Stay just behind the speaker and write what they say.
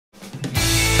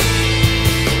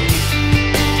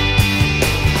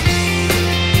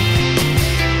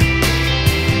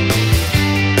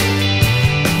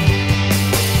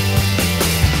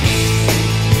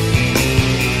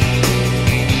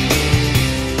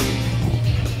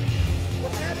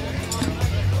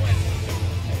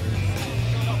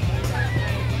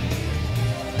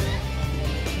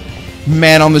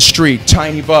man on the street,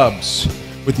 Tiny Bubz,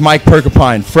 with Mike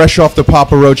Perkinpine, fresh off the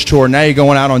Papa Roach tour. Now you're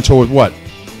going out on tour with what?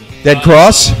 Dead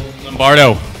Cross?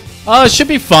 Lombardo. It should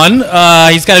be fun.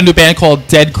 He's got a new band called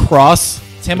Dead Cross.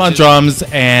 Tim on drums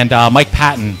and Mike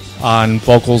Patton on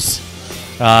vocals.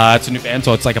 It's a new band,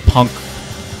 so it's like a punk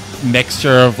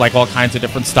mixture of like all kinds of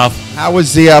different stuff. How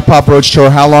was the Papa Roach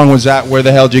tour? How long was that? Where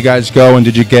the hell did you guys go, and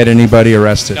did you get anybody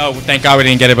arrested? No, thank God we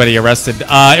didn't get anybody arrested.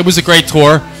 It was a great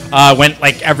tour. Went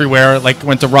like everywhere. Like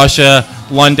went to Russia,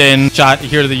 London, shot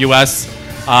here to the U.S.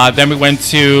 Then we went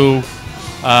to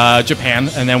Japan,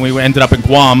 and then we ended up in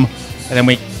Guam, and then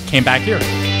we came back here.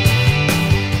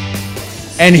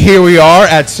 And here we are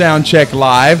at Soundcheck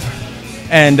Live,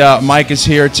 and Mike is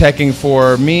here teching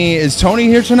for me. Is Tony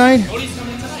here tonight? Tony's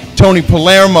coming tonight. Tony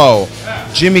Palermo,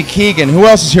 Jimmy Keegan. Who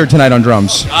else is here tonight on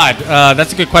drums? God,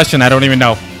 that's a good question. I don't even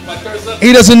know.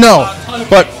 He doesn't know,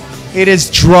 but it is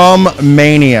Drum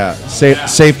Mania.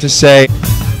 Safe to say.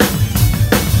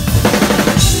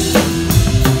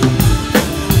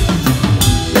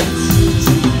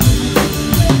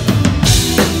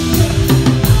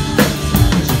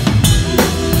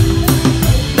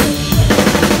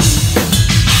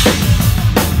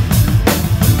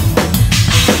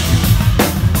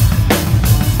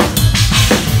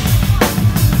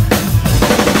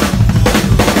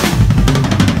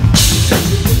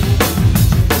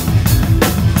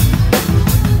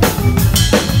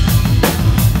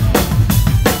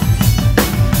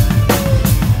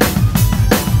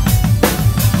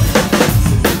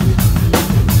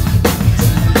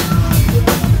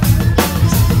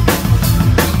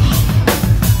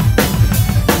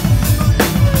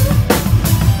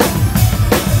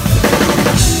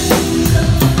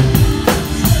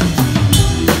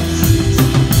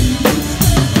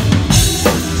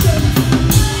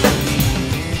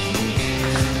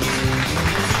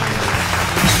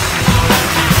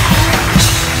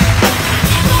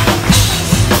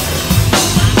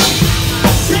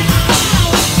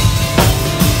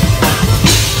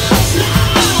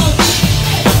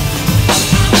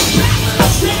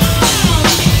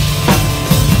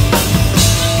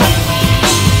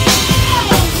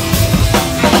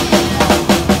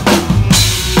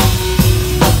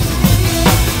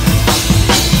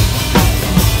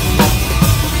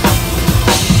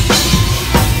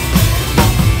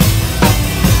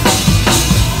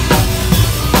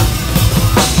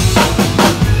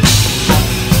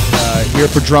 Here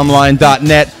for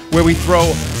drumline.net, where we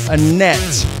throw a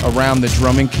net around the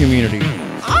drumming community.